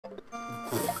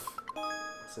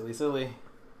Silly, silly.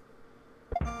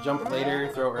 Jump later,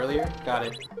 throw earlier. Got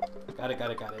it. Got it,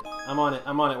 got it, got it. I'm on it.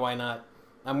 I'm on it, why not?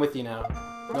 I'm with you now.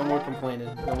 No more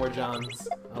complaining. No more Johns.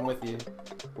 I'm with you.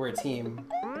 We're a team.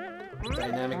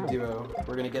 Dynamic duo.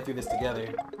 We're gonna get through this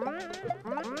together.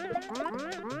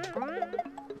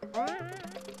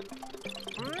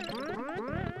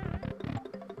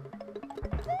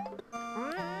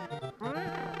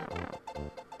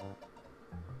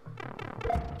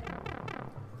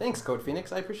 Thanks, Code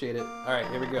Phoenix. I appreciate it. Alright,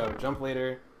 here we go. Jump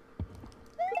later.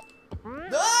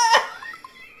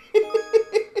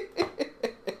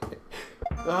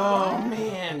 Oh,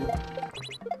 man.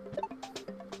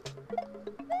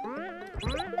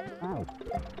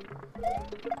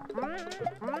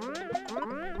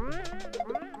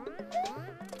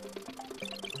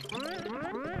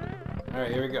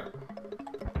 Alright, here we go.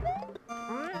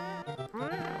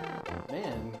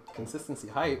 Man, consistency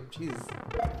hype. Jeez.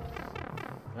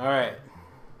 Alright.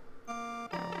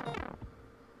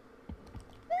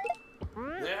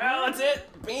 Yeah, that's it!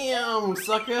 Bam,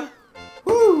 sucker!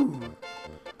 Woo!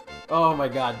 Oh my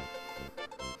god.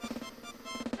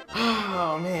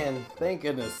 Oh man, thank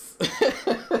goodness.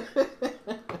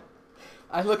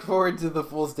 I look forward to the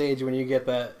full stage when you get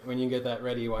that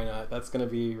ready, why not? That's gonna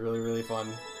be really, really fun.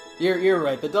 You're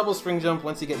right, the double spring jump,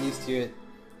 once you get used to it,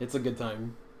 it's a good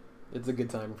time. It's a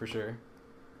good time for sure.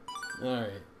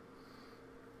 Alright.